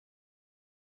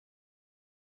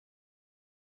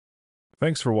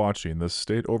Thanks for watching this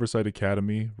State Oversight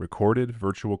Academy recorded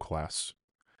virtual class.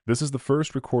 This is the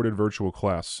first recorded virtual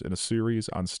class in a series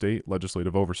on state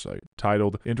legislative oversight,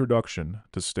 titled Introduction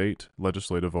to State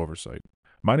Legislative Oversight.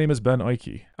 My name is Ben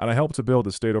Eike, and I help to build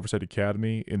the State Oversight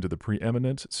Academy into the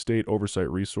preeminent state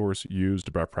oversight resource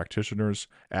used by practitioners,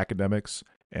 academics,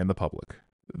 and the public.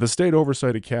 The State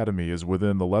Oversight Academy is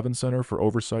within the Levin Center for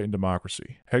Oversight and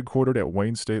Democracy, headquartered at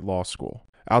Wayne State Law School.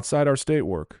 Outside our state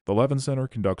work, the Levin Center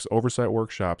conducts oversight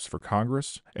workshops for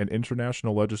Congress and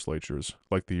international legislatures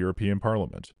like the European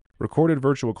Parliament. Recorded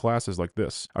virtual classes like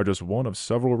this are just one of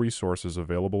several resources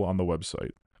available on the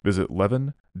website. Visit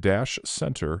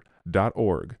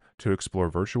levin-center.org to explore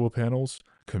virtual panels,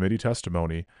 committee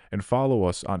testimony, and follow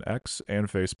us on X and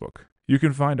Facebook. You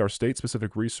can find our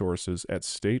state-specific resources at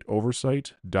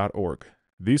stateoversight.org.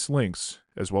 These links,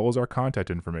 as well as our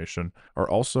contact information, are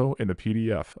also in a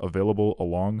PDF available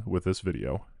along with this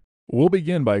video. We'll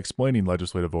begin by explaining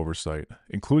legislative oversight,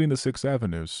 including the 6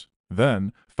 avenues,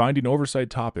 then finding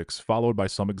oversight topics followed by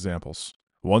some examples.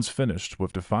 Once finished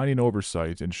with defining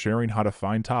oversight and sharing how to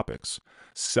find topics,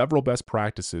 several best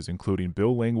practices including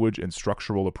bill language and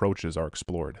structural approaches are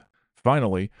explored.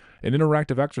 Finally, an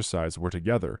interactive exercise where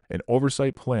together an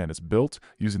oversight plan is built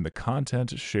using the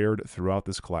content shared throughout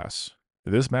this class.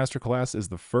 This masterclass is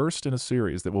the first in a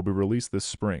series that will be released this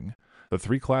spring. The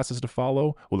 3 classes to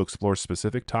follow will explore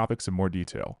specific topics in more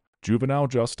detail: juvenile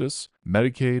justice,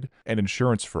 Medicaid, and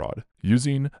insurance fraud,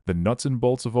 using the nuts and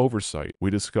bolts of oversight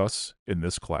we discuss in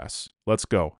this class. Let's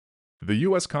go. The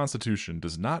U.S. Constitution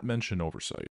does not mention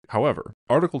oversight. However,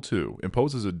 Article 2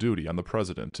 imposes a duty on the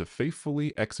President to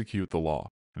faithfully execute the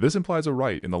law. This implies a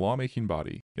right in the lawmaking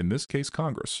body, in this case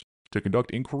Congress, to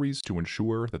conduct inquiries to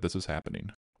ensure that this is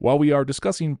happening. While we are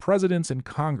discussing presidents and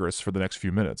Congress for the next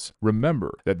few minutes,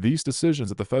 remember that these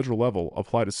decisions at the federal level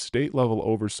apply to state-level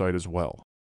oversight as well.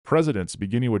 Presidents,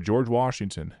 beginning with George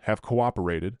Washington, have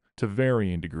cooperated, to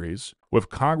varying degrees,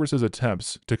 with Congress's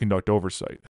attempts to conduct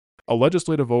oversight. A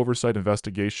legislative oversight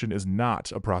investigation is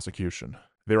not a prosecution.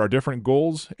 There are different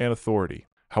goals and authority.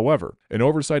 However, an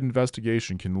oversight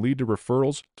investigation can lead to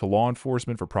referrals to law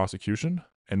enforcement for prosecution,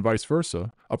 and vice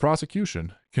versa. A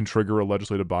prosecution can trigger a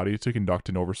legislative body to conduct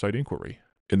an oversight inquiry.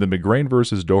 In the McGrain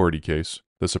versus Doherty case,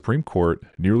 the Supreme Court,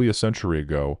 nearly a century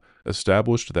ago,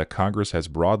 established that Congress has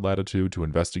broad latitude to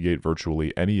investigate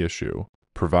virtually any issue,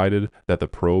 provided that the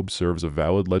probe serves a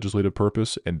valid legislative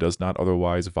purpose and does not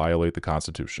otherwise violate the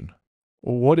Constitution.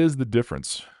 What is the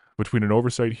difference between an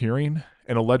oversight hearing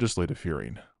and a legislative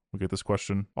hearing? We get this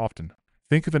question often.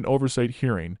 Think of an oversight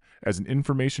hearing as an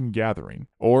information gathering,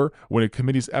 or when a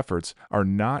committee's efforts are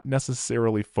not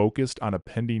necessarily focused on a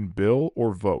pending bill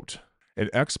or vote. An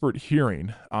expert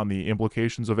hearing on the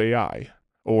implications of AI,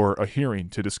 or a hearing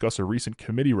to discuss a recent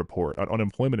committee report on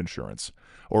unemployment insurance,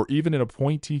 or even an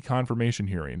appointee confirmation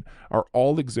hearing are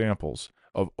all examples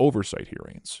of oversight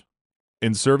hearings.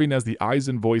 In serving as the eyes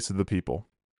and voice of the people,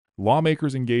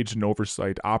 lawmakers engaged in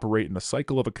oversight operate in a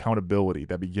cycle of accountability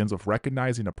that begins with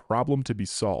recognizing a problem to be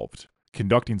solved,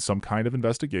 conducting some kind of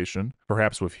investigation,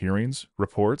 perhaps with hearings,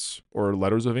 reports, or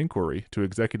letters of inquiry to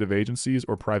executive agencies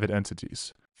or private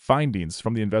entities. Findings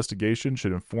from the investigation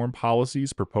should inform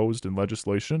policies proposed in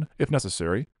legislation, if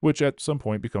necessary, which at some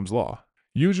point becomes law.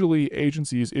 Usually,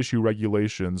 agencies issue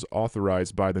regulations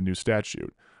authorized by the new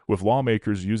statute, with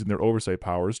lawmakers using their oversight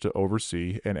powers to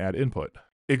oversee and add input.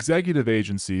 Executive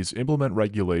agencies implement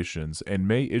regulations and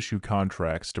may issue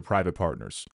contracts to private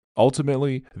partners.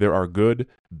 Ultimately, there are good,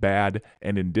 bad,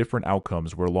 and indifferent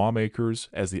outcomes where lawmakers,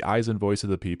 as the eyes and voice of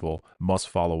the people, must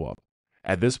follow up.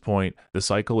 At this point, the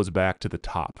cycle is back to the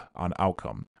top on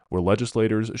outcome, where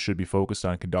legislators should be focused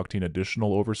on conducting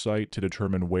additional oversight to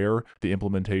determine where the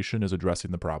implementation is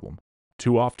addressing the problem.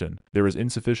 Too often, there is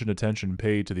insufficient attention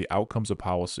paid to the outcomes of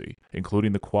policy,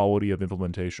 including the quality of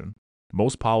implementation.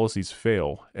 Most policies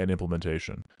fail at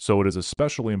implementation, so it is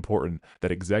especially important that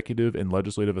executive and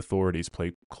legislative authorities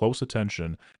pay close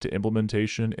attention to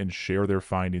implementation and share their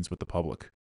findings with the public.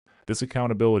 This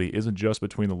accountability isn't just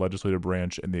between the legislative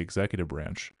branch and the executive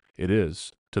branch, it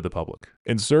is to the public.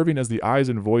 In serving as the eyes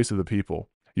and voice of the people,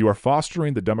 you are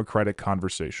fostering the democratic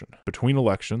conversation between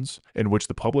elections in which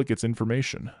the public gets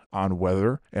information on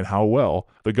whether and how well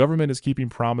the government is keeping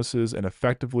promises and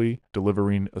effectively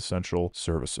delivering essential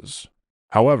services.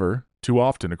 However, too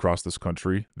often across this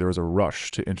country, there is a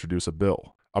rush to introduce a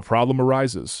bill. A problem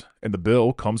arises, and the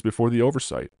bill comes before the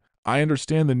oversight. I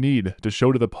understand the need to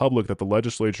show to the public that the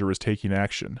legislature is taking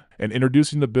action, and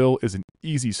introducing the bill is an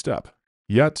easy step.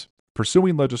 Yet,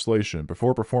 pursuing legislation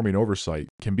before performing oversight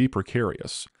can be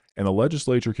precarious, and the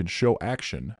legislature can show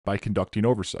action by conducting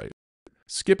oversight.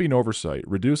 Skipping oversight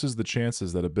reduces the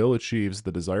chances that a bill achieves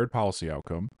the desired policy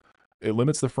outcome, it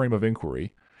limits the frame of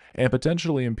inquiry, and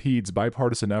potentially impedes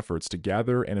bipartisan efforts to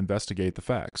gather and investigate the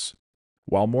facts.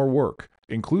 While more work,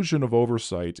 inclusion of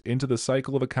oversight into the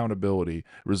cycle of accountability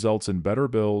results in better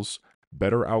bills,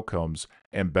 better outcomes,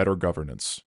 and better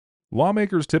governance.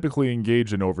 Lawmakers typically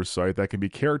engage in oversight that can be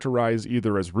characterized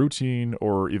either as routine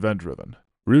or event-driven.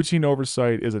 Routine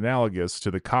oversight is analogous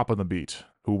to the cop on the beat,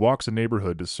 who walks a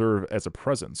neighborhood to serve as a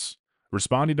presence,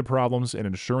 responding to problems and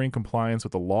ensuring compliance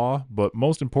with the law, but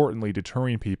most importantly,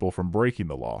 deterring people from breaking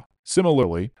the law.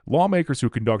 Similarly, lawmakers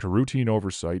who conduct routine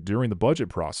oversight during the budget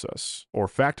process, or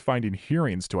fact-finding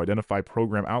hearings to identify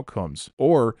program outcomes,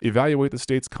 or evaluate the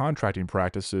state's contracting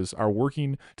practices are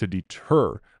working to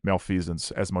deter malfeasance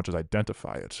as much as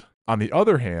identify it. On the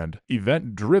other hand,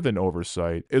 event-driven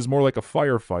oversight is more like a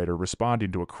firefighter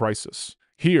responding to a crisis.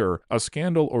 Here, a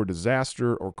scandal or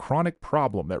disaster or chronic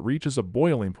problem that reaches a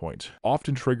boiling point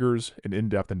often triggers an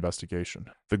in-depth investigation.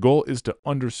 The goal is to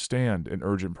understand an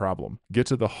urgent problem, get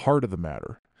to the heart of the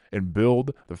matter, and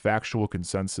build the factual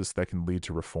consensus that can lead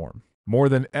to reform. More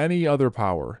than any other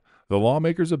power, the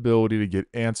lawmaker's ability to get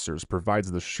answers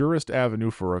provides the surest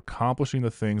avenue for accomplishing the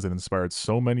things that inspired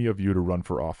so many of you to run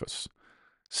for office.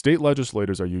 State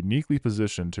legislators are uniquely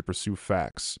positioned to pursue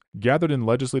facts, gathered in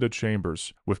legislative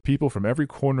chambers with people from every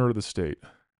corner of the state.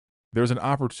 There's an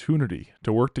opportunity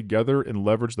to work together and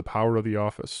leverage the power of the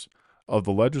office of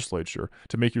the legislature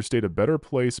to make your state a better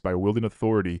place by wielding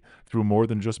authority through more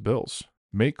than just bills.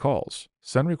 Make calls,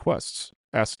 send requests,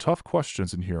 ask tough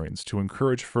questions in hearings to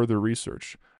encourage further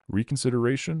research,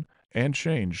 reconsideration, and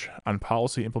change on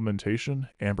policy implementation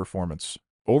and performance.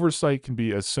 Oversight can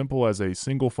be as simple as a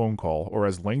single phone call or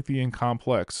as lengthy and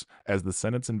complex as the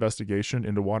Senate's investigation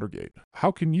into Watergate. How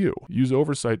can you use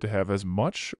oversight to have as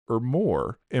much or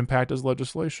more impact as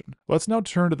legislation? Let's now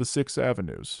turn to the 6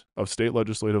 avenues of state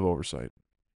legislative oversight.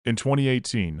 In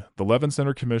 2018, the Levin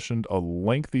Center commissioned a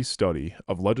lengthy study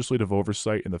of legislative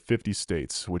oversight in the 50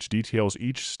 states, which details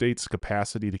each state's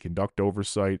capacity to conduct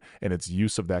oversight and its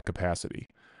use of that capacity.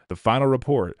 The final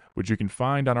report, which you can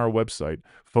find on our website,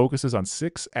 focuses on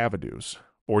 6 avenues,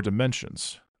 or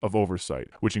dimensions, of oversight,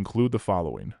 which include the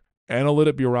following.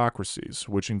 Analytic bureaucracies,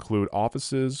 which include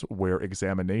offices where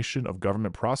examination of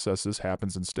government processes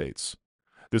happens in states.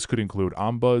 This could include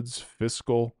ombuds,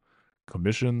 fiscal,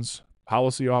 commissions,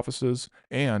 policy offices,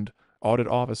 and audit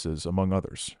offices, among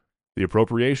others. The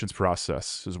appropriations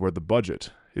process is where the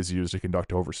budget is used to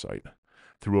conduct oversight.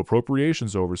 Through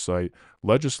appropriations oversight,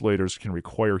 legislators can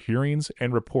require hearings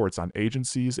and reports on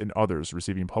agencies and others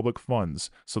receiving public funds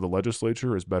so the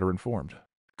legislature is better informed.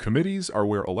 Committees are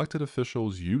where elected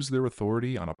officials use their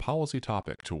authority on a policy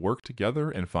topic to work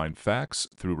together and find facts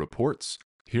through reports,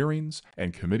 hearings,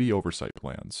 and committee oversight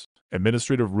plans.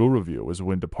 Administrative rule review is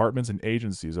when departments and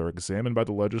agencies are examined by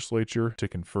the legislature to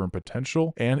confirm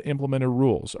potential and implemented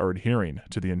rules are adhering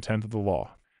to the intent of the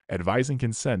law. Advising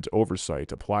consent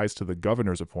oversight applies to the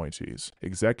governor's appointees,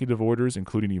 executive orders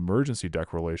including emergency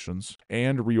declarations,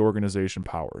 and reorganization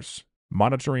powers.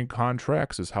 Monitoring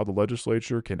contracts is how the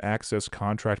legislature can access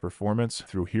contract performance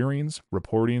through hearings,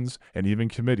 reportings, and even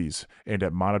committees aimed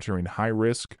at monitoring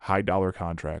high-risk, high-dollar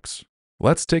contracts.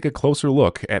 Let's take a closer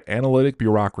look at analytic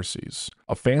bureaucracies,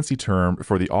 a fancy term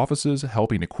for the offices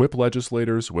helping equip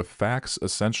legislators with facts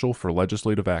essential for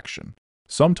legislative action.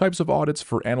 Some types of audits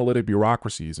for analytic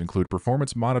bureaucracies include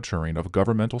performance monitoring of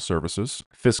governmental services,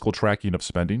 fiscal tracking of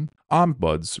spending,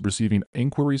 ombuds receiving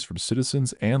inquiries from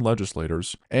citizens and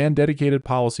legislators, and dedicated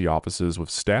policy offices with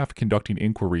staff conducting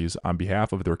inquiries on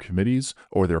behalf of their committees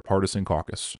or their partisan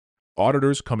caucus.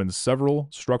 Auditors come in several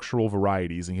structural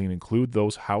varieties and can include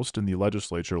those housed in the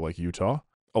legislature like Utah,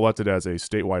 elected as a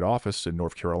statewide office in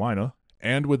North Carolina,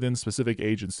 and within specific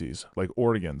agencies like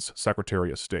Oregon's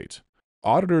Secretary of State.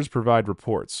 Auditors provide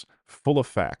reports full of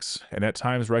facts and at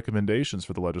times recommendations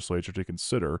for the legislature to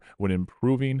consider when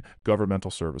improving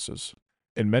governmental services.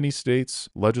 In many states,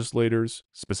 legislators,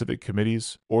 specific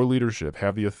committees, or leadership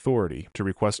have the authority to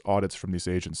request audits from these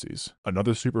agencies,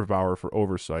 another superpower for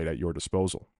oversight at your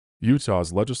disposal.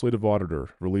 Utah's legislative auditor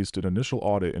released an initial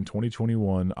audit in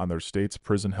 2021 on their state's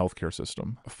prison healthcare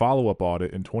system. A follow-up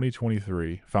audit in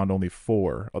 2023 found only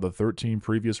 4 of the 13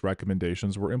 previous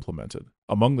recommendations were implemented.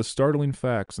 Among the startling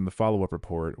facts in the follow-up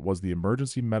report was the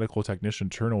emergency medical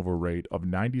technician turnover rate of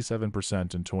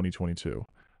 97% in 2022.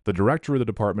 The director of the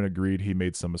department agreed he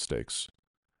made some mistakes.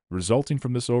 Resulting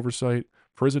from this oversight,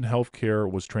 prison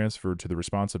healthcare was transferred to the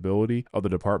responsibility of the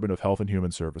Department of Health and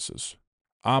Human Services.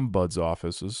 Ombuds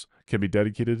offices can be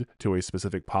dedicated to a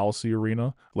specific policy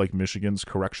arena, like Michigan's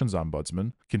Corrections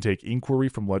Ombudsman, can take inquiry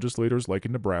from legislators like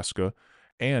in Nebraska,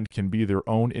 and can be their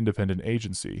own independent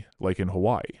agency, like in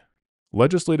Hawaii.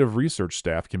 Legislative research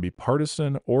staff can be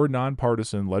partisan or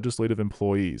nonpartisan legislative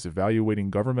employees evaluating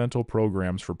governmental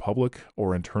programs for public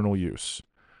or internal use.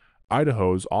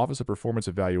 Idaho's Office of Performance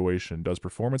Evaluation does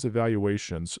performance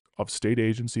evaluations of state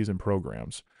agencies and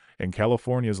programs, and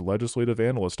California's Legislative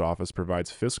Analyst Office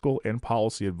provides fiscal and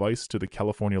policy advice to the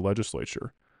California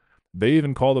legislature. They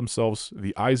even call themselves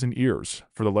the eyes and ears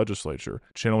for the legislature,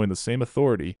 channeling the same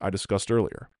authority I discussed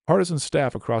earlier. Partisan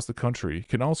staff across the country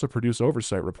can also produce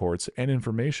oversight reports and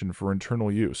information for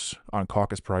internal use on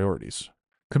caucus priorities.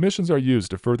 Commissions are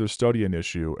used to further study an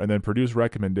issue and then produce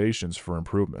recommendations for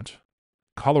improvement.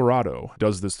 Colorado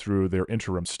does this through their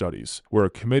interim studies, where a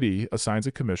committee assigns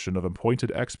a commission of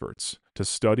appointed experts to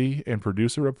study and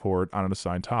produce a report on an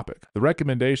assigned topic. The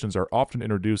recommendations are often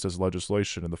introduced as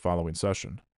legislation in the following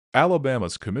session.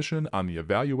 Alabama's Commission on the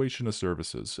Evaluation of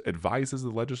Services advises the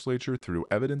legislature through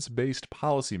evidence-based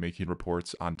policymaking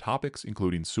reports on topics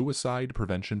including suicide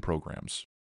prevention programs.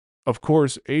 Of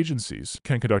course, agencies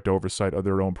can conduct oversight of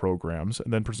their own programs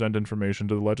and then present information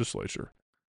to the legislature.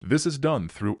 This is done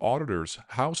through auditors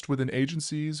housed within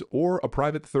agencies or a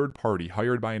private third party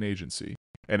hired by an agency,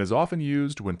 and is often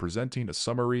used when presenting a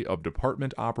summary of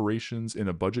department operations in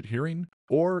a budget hearing,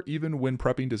 or even when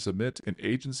prepping to submit an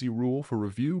agency rule for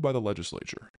review by the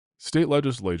legislature. State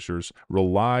legislatures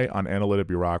rely on analytic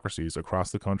bureaucracies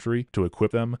across the country to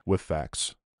equip them with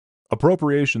facts.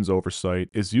 Appropriations oversight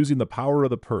is using the power of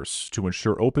the purse to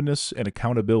ensure openness and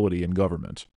accountability in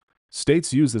government.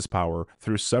 States use this power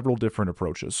through several different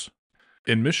approaches.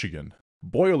 In Michigan,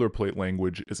 boilerplate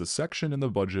language is a section in the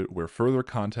budget where further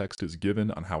context is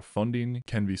given on how funding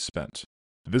can be spent.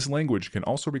 This language can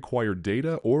also require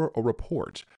data or a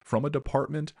report from a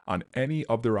department on any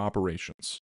of their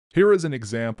operations. Here is an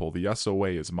example the SOA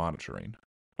is monitoring.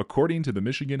 According to the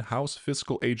Michigan House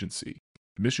Fiscal Agency,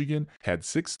 Michigan had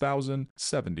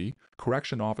 6,070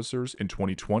 correction officers in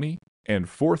 2020 and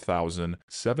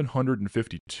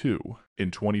 4,752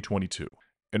 in 2022.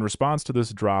 In response to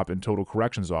this drop in total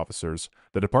corrections officers,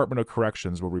 the Department of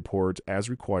Corrections will report, as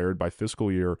required by fiscal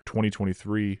year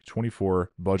 2023-24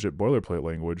 budget boilerplate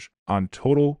language, on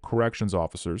total corrections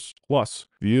officers, plus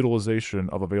the utilization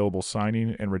of available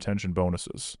signing and retention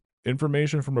bonuses.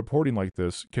 Information from reporting like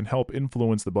this can help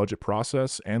influence the budget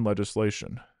process and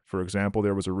legislation. For example,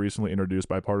 there was a recently introduced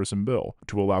bipartisan bill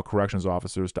to allow corrections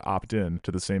officers to opt in to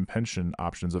the same pension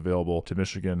options available to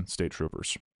Michigan state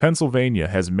troopers. Pennsylvania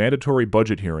has mandatory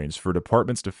budget hearings for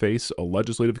departments to face a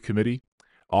legislative committee,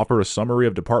 offer a summary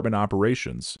of department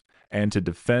operations, and to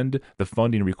defend the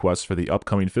funding requests for the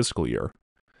upcoming fiscal year.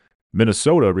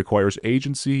 Minnesota requires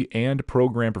agency and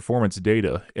program performance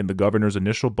data in the governor's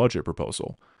initial budget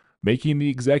proposal, making the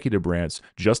executive branch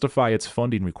justify its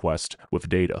funding request with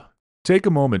data. Take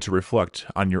a moment to reflect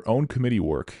on your own committee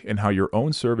work and how your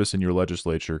own service in your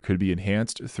legislature could be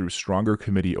enhanced through stronger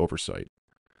committee oversight.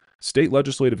 State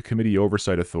Legislative Committee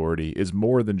Oversight Authority is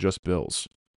more than just bills.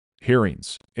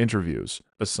 Hearings, interviews,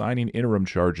 assigning interim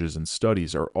charges, and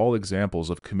studies are all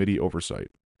examples of committee oversight.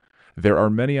 There are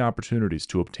many opportunities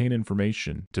to obtain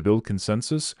information, to build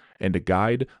consensus, and to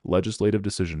guide legislative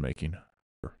decision-making.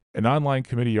 An online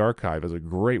committee archive is a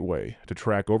great way to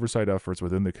track oversight efforts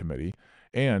within the committee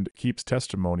and keeps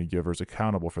testimony givers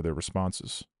accountable for their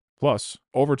responses. Plus,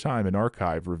 over time, an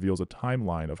archive reveals a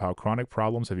timeline of how chronic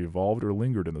problems have evolved or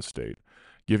lingered in the state,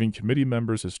 giving committee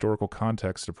members historical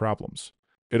context to problems.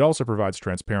 It also provides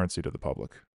transparency to the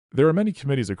public. There are many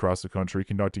committees across the country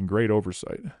conducting great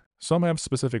oversight. Some have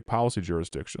specific policy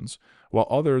jurisdictions, while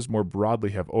others more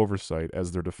broadly have oversight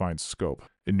as their defined scope.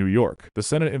 In New York, the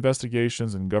Senate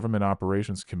Investigations and Government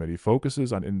Operations Committee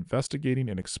focuses on investigating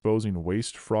and exposing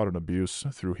waste, fraud, and abuse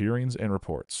through hearings and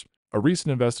reports. A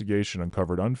recent investigation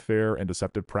uncovered unfair and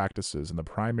deceptive practices in the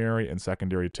primary and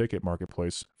secondary ticket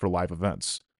marketplace for live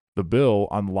events. The bill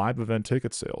on live event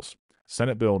ticket sales,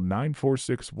 Senate Bill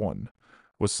 9461,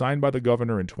 was signed by the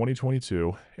governor in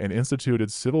 2022 and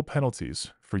instituted civil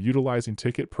penalties for utilizing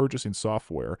ticket purchasing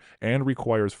software and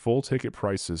requires full ticket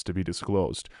prices to be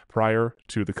disclosed prior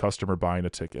to the customer buying a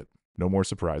ticket. No more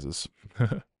surprises.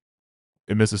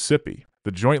 In Mississippi,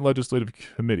 the Joint Legislative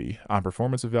Committee on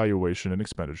Performance Evaluation and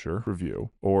Expenditure Review,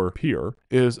 or PEER,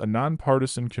 is a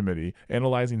nonpartisan committee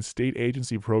analyzing state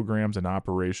agency programs and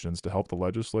operations to help the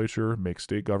legislature make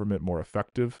state government more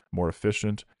effective, more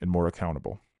efficient, and more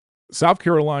accountable. South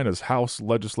Carolina's House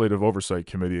Legislative Oversight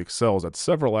Committee excels at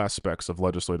several aspects of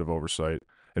legislative oversight.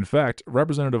 In fact,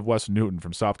 Representative Wes Newton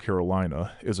from South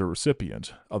Carolina is a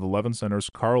recipient of the Levin Center's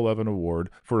Carl Levin Award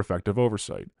for Effective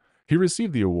Oversight. He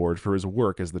received the award for his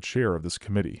work as the chair of this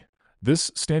committee.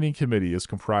 This standing committee is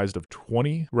comprised of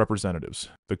 20 representatives.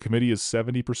 The committee is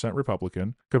 70%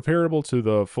 Republican, comparable to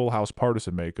the full House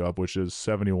partisan makeup, which is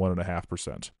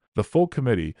 71.5%. The full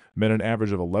committee met an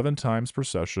average of 11 times per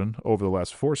session over the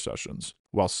last 4 sessions,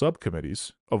 while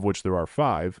subcommittees, of which there are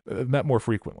 5, met more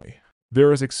frequently.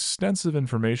 There is extensive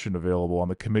information available on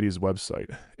the committee's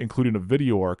website, including a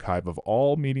video archive of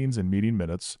all meetings and meeting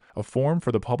minutes, a form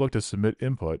for the public to submit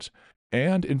input,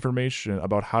 and information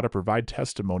about how to provide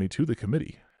testimony to the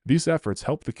committee. These efforts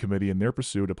help the committee in their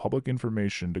pursuit of public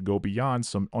information to go beyond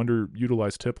some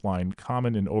underutilized tip line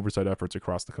common in oversight efforts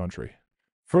across the country.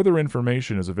 Further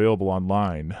information is available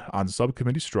online on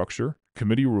subcommittee structure,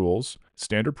 committee rules,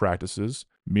 standard practices,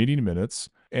 meeting minutes,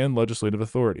 and legislative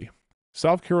authority.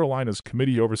 South Carolina's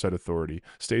Committee Oversight Authority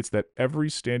states that every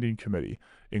standing committee,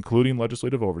 including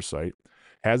legislative oversight,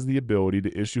 has the ability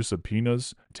to issue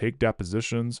subpoenas, take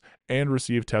depositions, and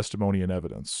receive testimony and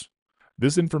evidence.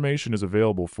 This information is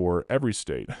available for every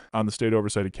state on the State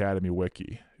Oversight Academy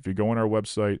wiki. If you go on our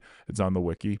website, it's on the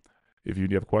wiki. If you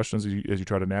have questions as you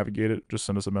try to navigate it, just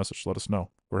send us a message, let us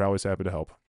know. We're always happy to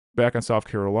help. Back in South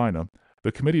Carolina,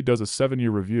 the committee does a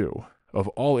 7-year review of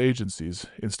all agencies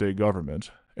in state government,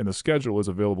 and the schedule is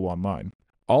available online.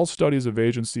 All studies of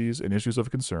agencies and issues of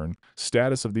concern,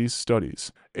 status of these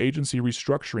studies, agency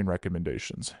restructuring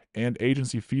recommendations, and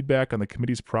agency feedback on the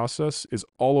committee's process is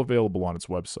all available on its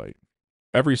website.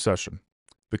 Every session,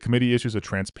 the committee issues a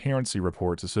transparency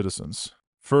report to citizens.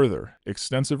 Further,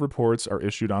 extensive reports are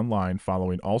issued online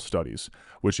following all studies,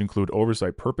 which include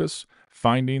oversight purpose,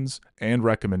 findings, and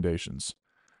recommendations.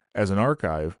 As an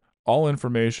archive, all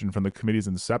information from the committee's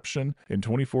inception in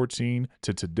 2014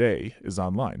 to today is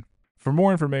online. For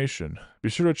more information, be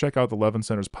sure to check out the Levin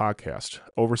Center's podcast,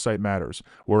 Oversight Matters,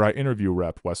 where I interview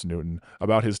Rep. Wes Newton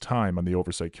about his time on the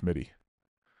Oversight Committee.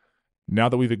 Now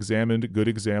that we've examined good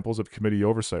examples of committee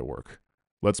oversight work,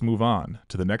 let's move on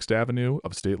to the next avenue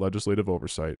of state legislative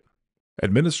oversight.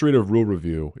 Administrative rule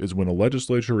review is when a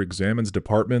legislature examines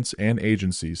departments and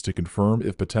agencies to confirm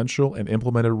if potential and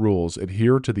implemented rules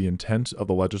adhere to the intent of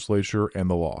the legislature and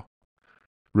the law.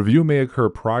 Review may occur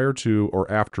prior to or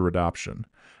after adoption,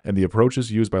 and the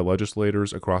approaches used by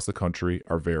legislators across the country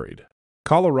are varied.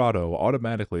 Colorado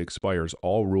automatically expires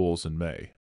all rules in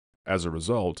May. As a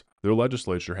result, their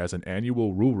legislature has an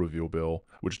annual rule review bill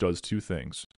which does 2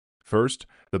 things. First,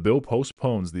 the bill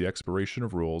postpones the expiration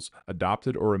of rules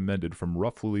adopted or amended from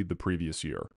roughly the previous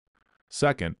year.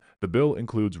 Second, the bill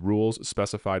includes rules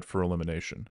specified for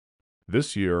elimination.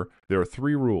 This year, there are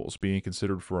 3 rules being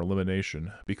considered for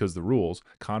elimination because the rules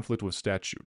conflict with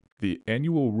statute. The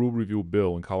annual rule review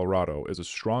bill in Colorado is a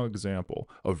strong example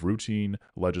of routine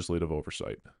legislative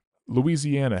oversight.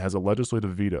 Louisiana has a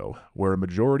legislative veto where a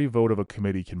majority vote of a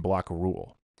committee can block a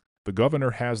rule. The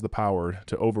governor has the power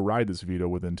to override this veto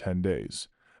within 10 days,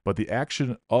 but the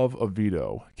action of a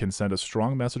veto can send a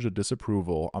strong message of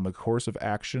disapproval on the course of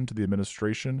action to the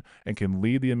administration and can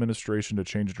lead the administration to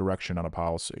change direction on a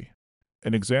policy.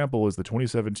 An example is the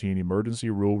 2017 Emergency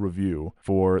Rule Review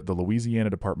for the Louisiana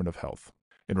Department of Health.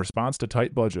 In response to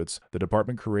tight budgets, the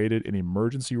department created an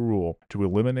emergency rule to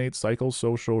eliminate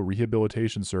psychosocial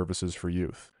rehabilitation services for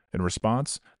youth. In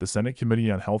response, the Senate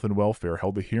Committee on Health and Welfare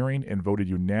held a hearing and voted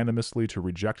unanimously to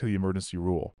reject the emergency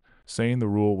rule, saying the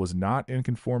rule was not in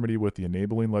conformity with the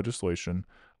enabling legislation,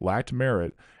 lacked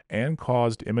merit, and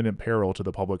caused imminent peril to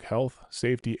the public health,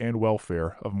 safety, and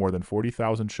welfare of more than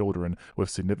 40,000 children with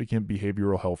significant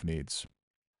behavioral health needs.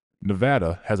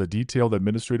 Nevada has a detailed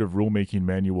administrative rulemaking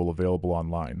manual available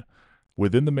online.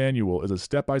 Within the manual is a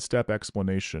step-by-step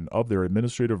explanation of their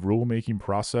administrative rulemaking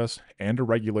process and a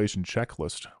regulation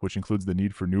checklist, which includes the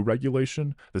need for new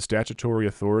regulation, the statutory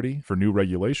authority for new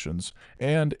regulations,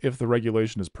 and if the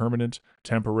regulation is permanent,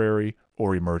 temporary,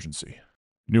 or emergency.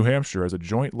 New Hampshire has a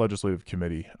Joint Legislative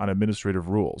Committee on Administrative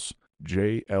Rules,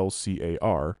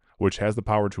 JLCAR, which has the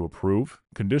power to approve,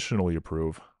 conditionally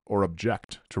approve, or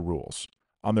object to rules.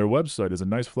 On their website is a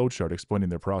nice flowchart explaining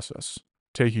their process.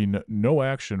 Taking no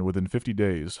action within 50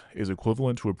 days is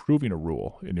equivalent to approving a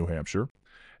rule in New Hampshire,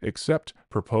 except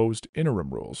proposed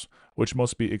interim rules, which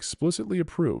must be explicitly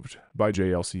approved by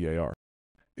JLCAR.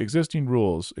 Existing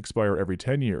rules expire every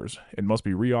 10 years and must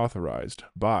be reauthorized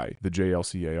by the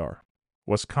JLCAR.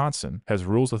 Wisconsin has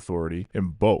rules authority in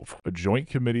both a Joint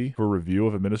Committee for Review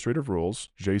of Administrative Rules,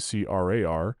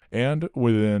 JCRAR, and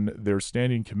within their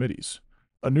standing committees.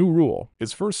 A new rule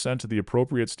is first sent to the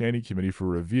appropriate standing committee for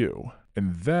review,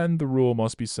 and then the rule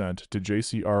must be sent to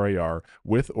JCRAR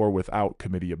with or without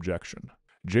committee objection.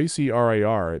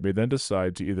 JCRAR may then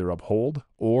decide to either uphold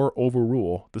or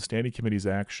overrule the standing committee's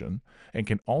action and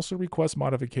can also request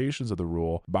modifications of the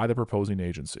rule by the proposing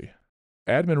agency.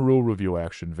 Admin rule review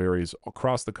action varies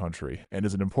across the country and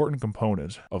is an important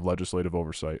component of legislative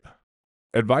oversight.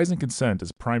 Advise and consent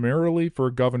is primarily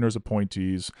for governor's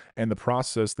appointees and the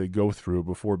process they go through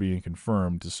before being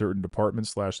confirmed to certain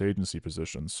department/agency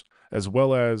positions, as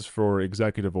well as for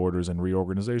executive orders and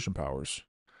reorganization powers.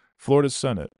 Florida's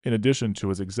Senate, in addition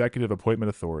to its executive appointment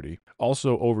authority,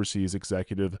 also oversees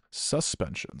executive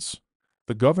suspensions.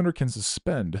 The governor can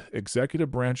suspend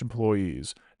executive branch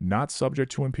employees not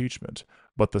subject to impeachment,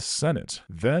 but the Senate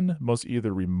then must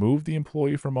either remove the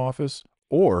employee from office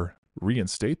or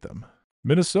reinstate them.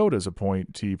 Minnesota's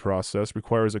appointee process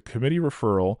requires a committee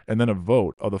referral and then a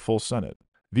vote of the full Senate.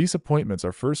 These appointments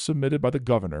are first submitted by the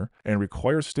governor and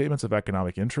require statements of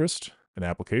economic interest, an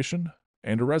application,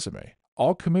 and a resume.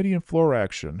 All committee and floor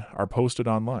action are posted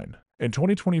online. In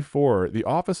 2024, the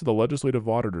Office of the Legislative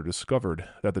Auditor discovered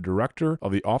that the director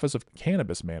of the Office of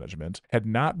Cannabis Management had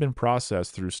not been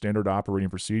processed through standard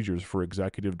operating procedures for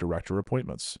executive director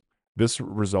appointments. This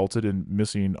resulted in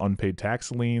missing unpaid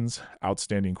tax liens,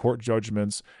 outstanding court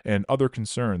judgments, and other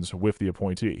concerns with the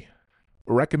appointee.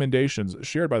 Recommendations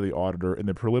shared by the auditor in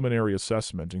the preliminary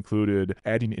assessment included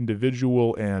adding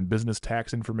individual and business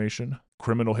tax information,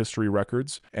 criminal history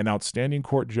records, and outstanding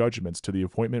court judgments to the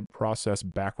appointment process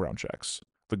background checks.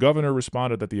 The governor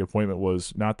responded that the appointment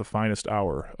was not the finest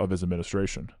hour of his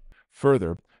administration.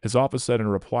 Further, his office said in a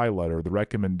reply letter the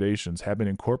recommendations have been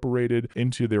incorporated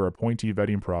into their appointee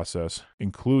vetting process,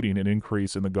 including an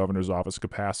increase in the governor's office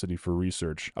capacity for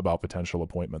research about potential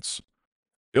appointments.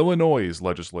 Illinois'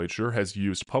 legislature has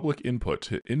used public input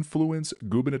to influence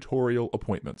gubernatorial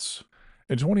appointments.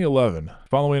 In 2011,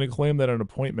 following a claim that an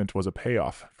appointment was a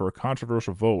payoff for a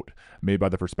controversial vote made by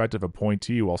the prospective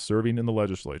appointee while serving in the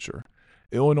legislature,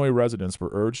 Illinois residents were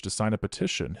urged to sign a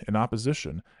petition in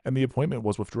opposition, and the appointment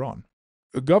was withdrawn.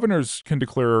 Governors can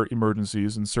declare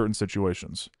emergencies in certain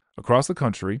situations. Across the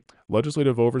country,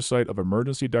 legislative oversight of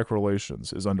emergency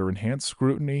declarations is under enhanced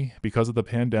scrutiny because of the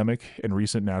pandemic and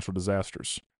recent natural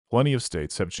disasters. Plenty of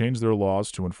states have changed their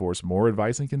laws to enforce more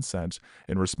advice and consent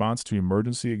in response to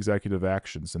emergency executive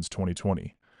action since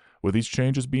 2020. With these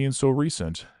changes being so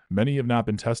recent, many have not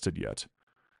been tested yet.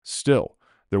 Still,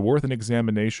 they're worth an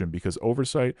examination because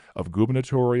oversight of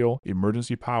gubernatorial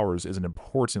emergency powers is an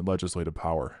important legislative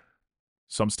power.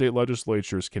 Some state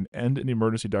legislatures can end an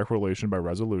emergency declaration by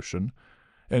resolution,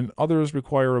 and others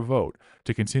require a vote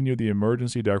to continue the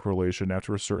emergency declaration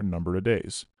after a certain number of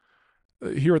days.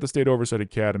 Here at the State Oversight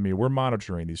Academy, we're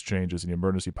monitoring these changes in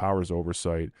emergency powers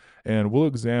oversight, and we'll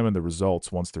examine the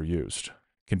results once they're used.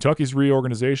 Kentucky's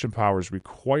reorganization powers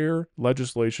require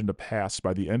legislation to pass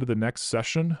by the end of the next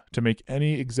session to make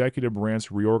any executive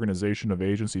branch reorganization of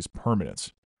agencies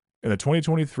permanent. In the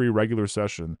 2023 regular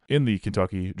session in the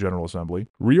Kentucky General Assembly,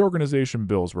 reorganization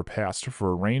bills were passed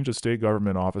for a range of state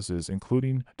government offices,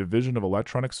 including Division of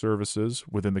Electronic Services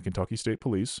within the Kentucky State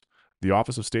Police, the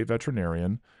Office of State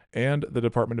Veterinarian, and the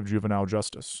Department of Juvenile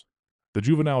Justice. The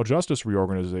juvenile justice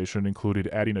reorganization included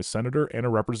adding a senator and a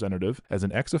representative as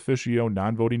an ex officio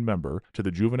non-voting member to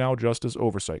the Juvenile Justice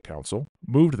Oversight Council,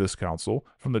 moved this council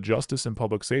from the Justice and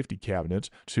Public Safety Cabinet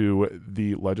to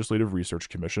the Legislative Research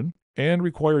Commission, and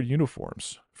required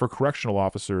uniforms for correctional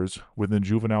officers within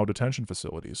juvenile detention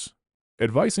facilities.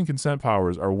 Advice and consent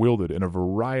powers are wielded in a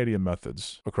variety of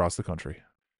methods across the country.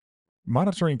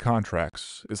 Monitoring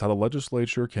contracts is how the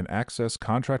legislature can access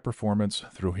contract performance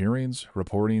through hearings,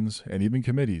 reportings, and even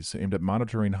committees aimed at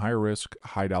monitoring high-risk,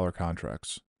 high-dollar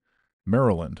contracts.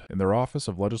 Maryland, in their Office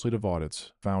of Legislative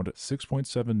Audits, found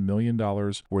 $6.7 million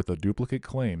worth of duplicate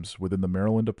claims within the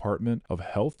Maryland Department of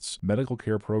Health's Medical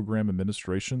Care Program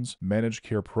Administration's Managed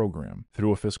Care Program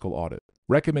through a fiscal audit.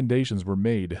 Recommendations were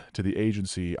made to the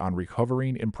agency on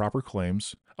recovering improper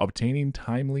claims, obtaining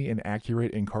timely and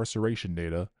accurate incarceration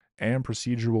data, and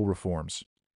procedural reforms.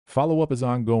 Follow-up is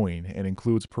ongoing and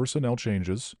includes personnel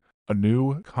changes, a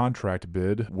new contract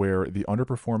bid where the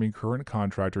underperforming current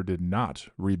contractor did not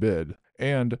rebid,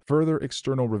 and further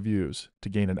external reviews to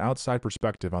gain an outside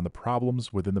perspective on the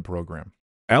problems within the program.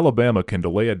 Alabama can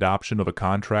delay adoption of a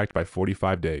contract by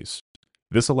 45 days.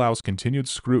 This allows continued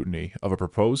scrutiny of a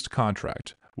proposed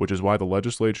contract, which is why the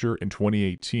legislature in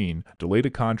 2018 delayed a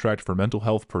contract for mental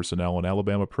health personnel in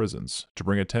Alabama prisons to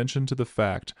bring attention to the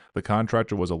fact the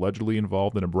contractor was allegedly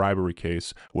involved in a bribery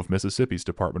case with Mississippi's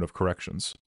Department of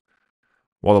Corrections.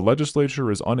 While the legislature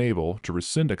is unable to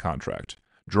rescind a contract,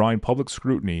 drawing public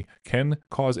scrutiny can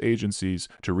cause agencies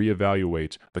to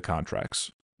reevaluate the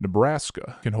contracts.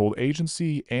 Nebraska can hold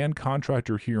agency and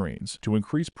contractor hearings to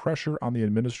increase pressure on the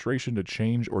administration to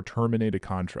change or terminate a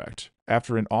contract,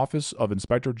 after an Office of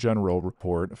Inspector General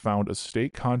report found a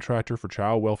state contractor for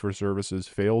child welfare services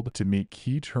failed to meet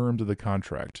key terms of the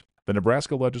contract. The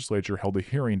Nebraska legislature held a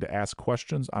hearing to ask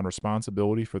questions on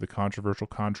responsibility for the controversial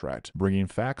contract, bringing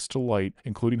facts to light,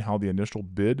 including how the initial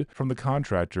bid from the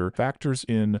contractor factors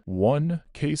in one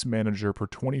case manager per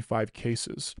 25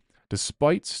 cases,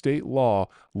 despite state law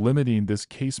limiting this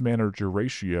case manager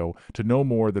ratio to no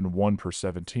more than 1 per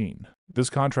 17. This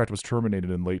contract was terminated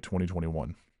in late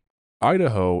 2021.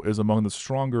 Idaho is among the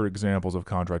stronger examples of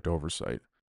contract oversight.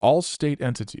 All state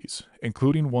entities,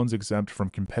 including ones exempt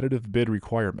from competitive bid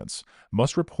requirements,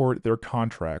 must report their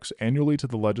contracts annually to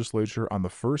the legislature on the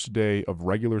first day of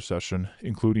regular session,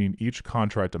 including each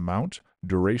contract amount,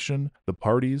 duration, the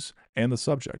parties, and the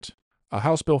subject. A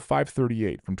House Bill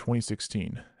 538 from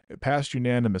 2016 passed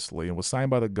unanimously and was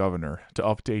signed by the governor to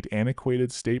update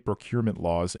antiquated state procurement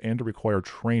laws and to require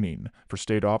training for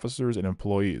state officers and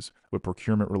employees with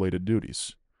procurement-related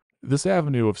duties. This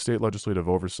avenue of state legislative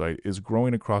oversight is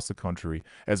growing across the country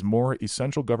as more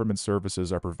essential government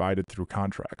services are provided through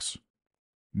contracts.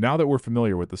 Now that we're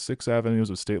familiar with the 6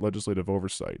 avenues of state legislative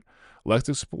oversight, let's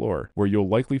explore where you'll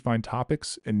likely find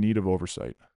topics in need of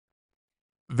oversight.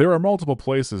 There are multiple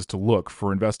places to look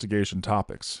for investigation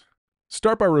topics.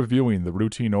 Start by reviewing the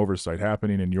routine oversight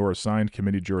happening in your assigned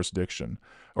committee jurisdiction,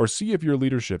 or see if your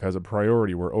leadership has a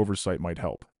priority where oversight might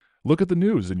help. Look at the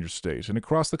news in your state and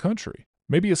across the country.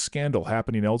 Maybe a scandal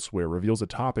happening elsewhere reveals a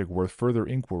topic worth further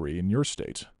inquiry in your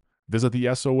state. Visit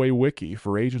the SOA Wiki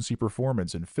for agency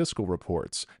performance and fiscal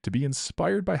reports to be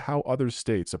inspired by how other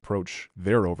states approach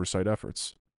their oversight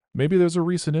efforts. Maybe there's a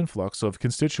recent influx of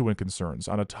constituent concerns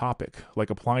on a topic like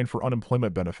applying for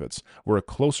unemployment benefits where a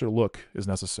closer look is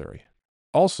necessary.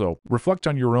 Also, reflect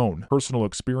on your own personal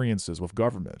experiences with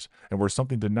government and where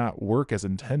something did not work as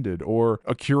intended, or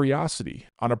a curiosity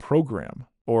on a program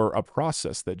or a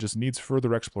process that just needs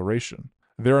further exploration.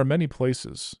 There are many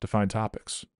places to find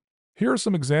topics. Here are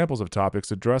some examples of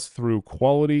topics addressed through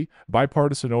quality,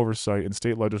 bipartisan oversight in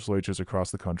state legislatures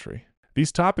across the country.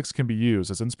 These topics can be used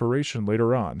as inspiration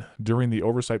later on during the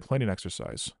oversight planning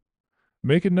exercise.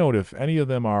 Make a note if any of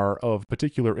them are of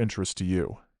particular interest to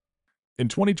you. In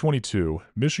 2022,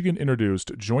 Michigan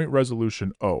introduced Joint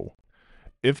Resolution O.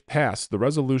 If passed, the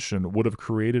resolution would have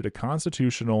created a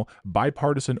constitutional,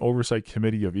 bipartisan oversight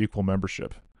committee of equal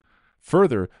membership.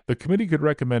 Further, the committee could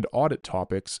recommend audit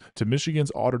topics to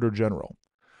Michigan's Auditor General.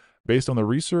 Based on the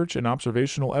research and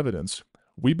observational evidence,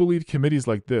 we believe committees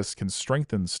like this can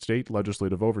strengthen state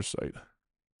legislative oversight.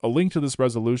 A link to this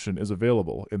resolution is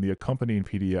available in the accompanying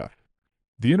PDF.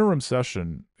 The interim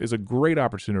session is a great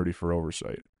opportunity for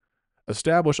oversight.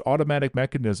 Establish automatic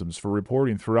mechanisms for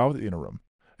reporting throughout the interim,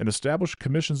 and establish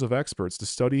commissions of experts to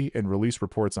study and release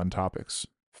reports on topics.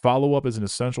 Follow-up is an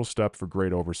essential step for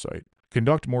great oversight.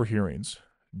 Conduct more hearings.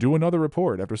 Do another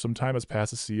report after some time has passed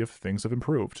to see if things have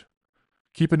improved.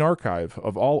 Keep an archive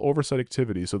of all oversight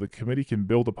activities so the committee can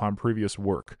build upon previous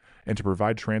work and to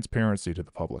provide transparency to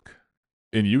the public.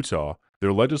 In Utah,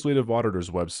 their legislative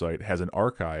auditor's website has an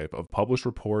archive of published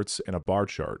reports and a bar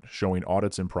chart showing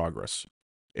audits in progress.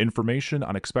 Information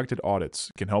on expected audits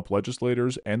can help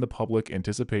legislators and the public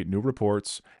anticipate new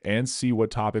reports and see what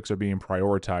topics are being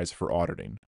prioritized for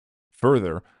auditing.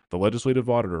 Further, the legislative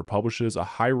auditor publishes a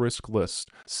high-risk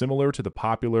list similar to the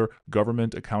popular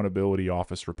Government Accountability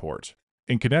Office report.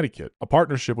 In Connecticut, a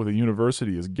partnership with a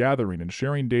university is gathering and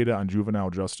sharing data on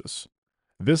juvenile justice.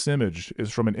 This image is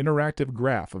from an interactive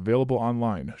graph available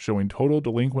online showing total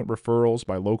delinquent referrals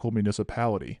by local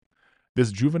municipality.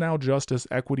 This juvenile justice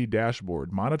equity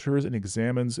dashboard monitors and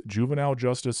examines juvenile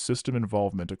justice system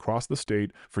involvement across the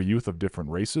state for youth of different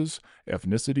races,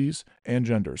 ethnicities, and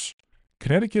genders.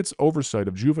 Connecticut's oversight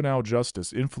of juvenile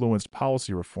justice influenced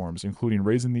policy reforms, including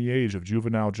raising the age of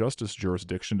juvenile justice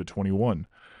jurisdiction to 21,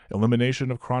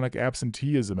 elimination of chronic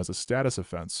absenteeism as a status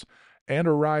offense, and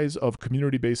a rise of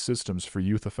community-based systems for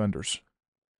youth offenders.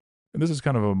 And this is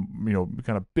kind of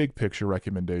a big picture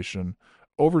recommendation.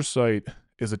 Oversight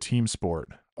is a team sport.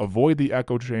 Avoid the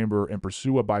echo chamber and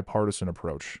pursue a bipartisan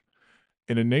approach.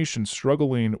 In a nation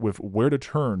struggling with where to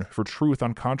turn for truth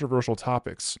on controversial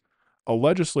topics, a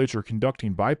legislature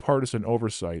conducting bipartisan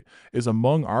oversight is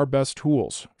among our best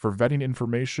tools for vetting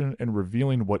information and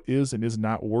revealing what is and is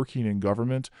not working in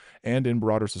government and in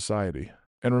broader society.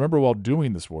 And remember, while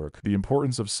doing this work, the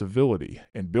importance of civility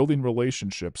and building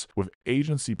relationships with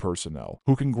agency personnel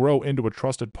who can grow into a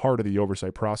trusted part of the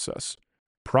oversight process.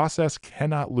 Process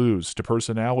cannot lose to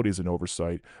personalities in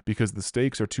oversight because the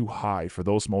stakes are too high for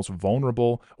those most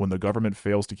vulnerable when the government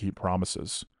fails to keep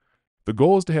promises. The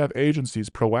goal is to have agencies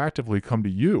proactively come to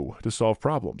you to solve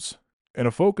problems, and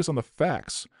a focus on the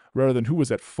facts rather than who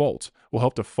is at fault will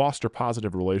help to foster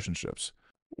positive relationships.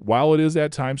 While it is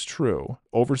at times true,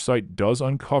 oversight does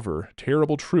uncover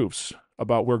terrible truths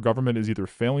about where government is either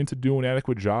failing to do an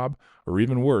adequate job or,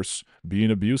 even worse,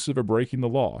 being abusive or breaking the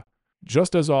law.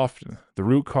 Just as often, the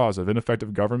root cause of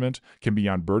ineffective government can be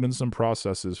on burdensome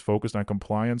processes focused on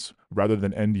compliance rather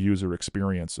than end-user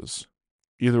experiences.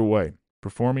 Either way,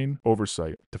 performing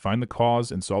oversight to find the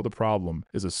cause and solve the problem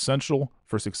is essential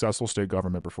for successful state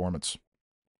government performance.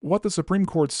 What the Supreme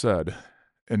Court said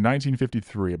in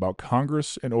 1953 about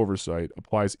Congress and oversight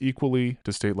applies equally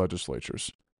to state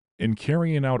legislatures. In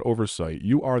carrying out oversight,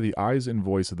 you are the eyes and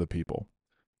voice of the people.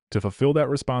 To fulfill that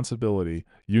responsibility,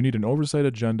 you need an oversight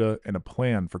agenda and a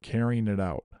plan for carrying it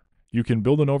out. You can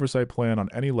build an oversight plan on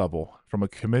any level, from a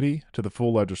committee to the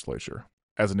full legislature.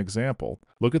 As an example,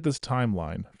 look at this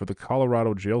timeline for the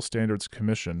Colorado Jail Standards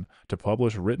Commission to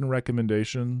publish written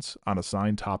recommendations on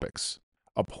assigned topics.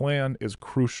 A plan is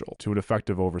crucial to an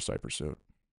effective oversight pursuit.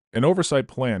 An oversight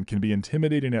plan can be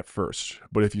intimidating at first,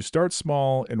 but if you start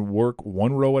small and work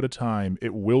one row at a time,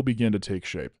 it will begin to take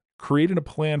shape. Creating a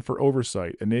plan for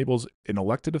oversight enables an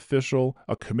elected official,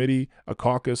 a committee, a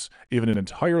caucus, even an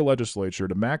entire legislature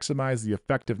to maximize the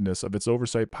effectiveness of its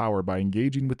oversight power by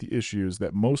engaging with the issues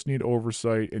that most need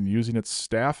oversight and using its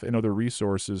staff and other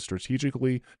resources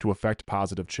strategically to effect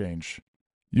positive change.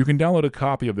 You can download a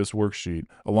copy of this worksheet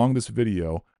along this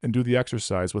video and do the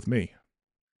exercise with me.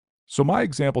 So my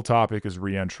example topic is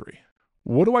reentry.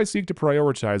 What do I seek to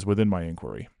prioritize within my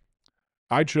inquiry?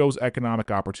 I chose economic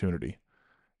opportunity.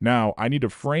 Now, I need to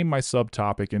frame my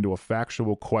subtopic into a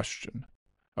factual question.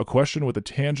 A question with a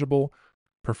tangible,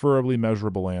 preferably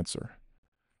measurable answer.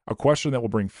 A question that will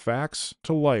bring facts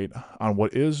to light on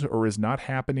what is or is not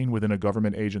happening within a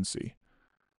government agency.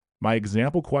 My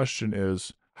example question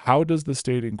is, how does the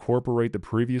state incorporate the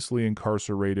previously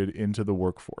incarcerated into the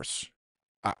workforce?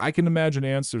 I can imagine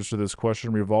answers to this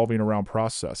question revolving around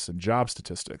process and job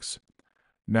statistics.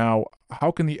 Now,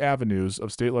 how can the avenues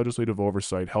of state legislative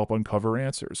oversight help uncover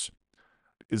answers?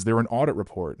 Is there an audit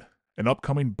report, an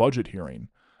upcoming budget hearing,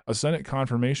 a Senate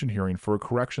confirmation hearing for a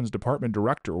corrections department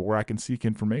director where I can seek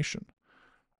information?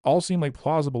 All seem like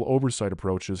plausible oversight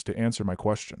approaches to answer my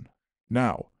question.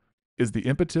 Now, is the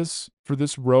impetus for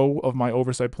this row of my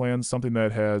oversight plan something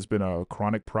that has been a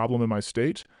chronic problem in my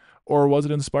state? Or was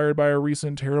it inspired by a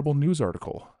recent terrible news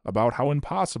article about how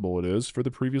impossible it is for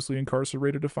the previously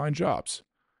incarcerated to find jobs?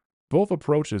 Both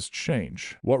approaches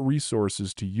change what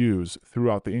resources to use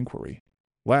throughout the inquiry.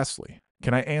 Lastly,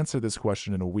 can I answer this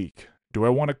question in a week? Do I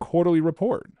want a quarterly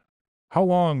report? How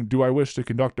long do I wish to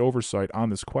conduct oversight on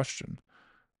this question?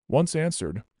 Once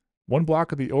answered, one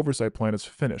block of the oversight plan is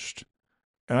finished,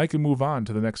 and I can move on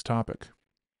to the next topic.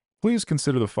 Please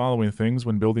consider the following things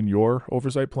when building your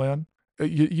oversight plan.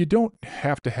 You don't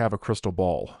have to have a crystal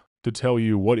ball to tell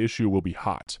you what issue will be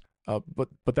hot,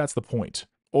 but that's the point.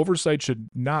 Oversight should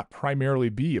not primarily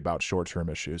be about short-term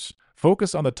issues.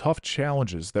 Focus on the tough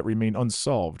challenges that remain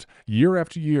unsolved year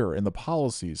after year and the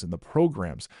policies and the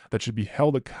programs that should be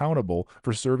held accountable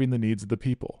for serving the needs of the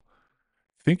people.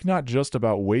 Think not just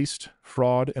about waste,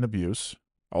 fraud, and abuse,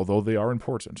 although they are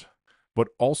important, but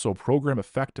also program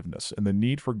effectiveness and the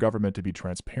need for government to be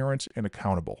transparent and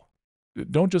accountable.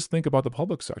 Don't just think about the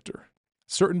public sector.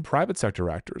 Certain private sector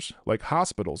actors, like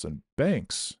hospitals and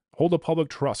banks, hold a public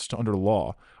trust under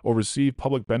law or receive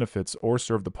public benefits or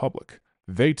serve the public.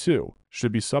 They, too,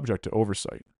 should be subject to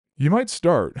oversight. You might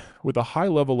start with a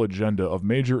high-level agenda of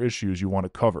major issues you want to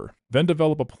cover, then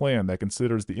develop a plan that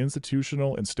considers the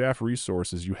institutional and staff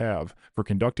resources you have for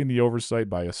conducting the oversight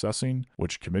by assessing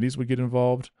which committees would get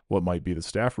involved, what might be the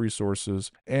staff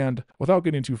resources, and, without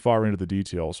getting too far into the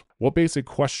details, what basic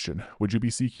question would you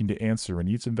be seeking to answer in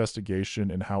each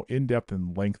investigation and how in-depth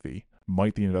and lengthy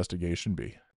might the investigation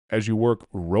be. As you work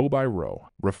row by row,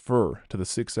 refer to the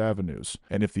 6 avenues,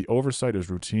 and if the oversight is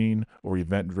routine or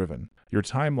event-driven, your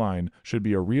timeline should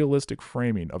be a realistic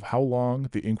framing of how long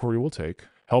the inquiry will take,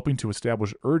 helping to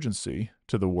establish urgency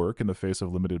to the work in the face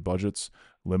of limited budgets,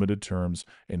 limited terms,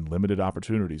 and limited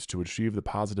opportunities to achieve the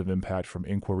positive impact from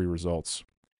inquiry results.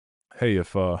 Hey,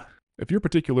 if you're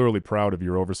particularly proud of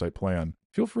your oversight plan,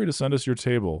 feel free to send us your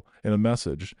table in a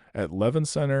message at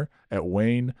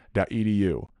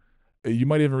levincenter@wayne.edu. You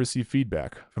might even receive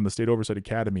feedback from the State Oversight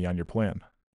Academy on your plan.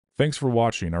 Thanks for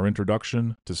watching our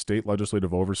introduction to State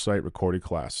Legislative Oversight recorded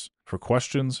class. For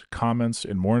questions, comments,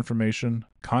 and more information,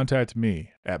 contact me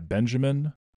at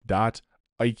benjamin.ike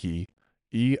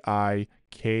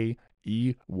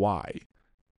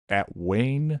at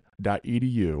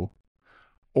wayne.edu,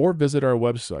 or visit our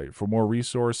website for more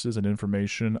resources and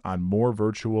information on more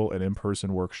virtual and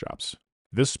in-person workshops.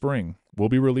 This spring, we'll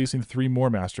be releasing 3 more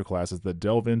masterclasses that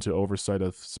delve into oversight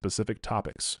of specific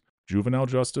topics: juvenile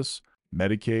justice,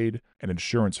 Medicaid, and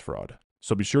insurance fraud.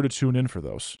 So be sure to tune in for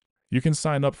those. You can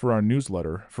sign up for our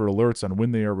newsletter for alerts on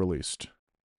when they are released.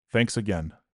 Thanks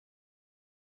again.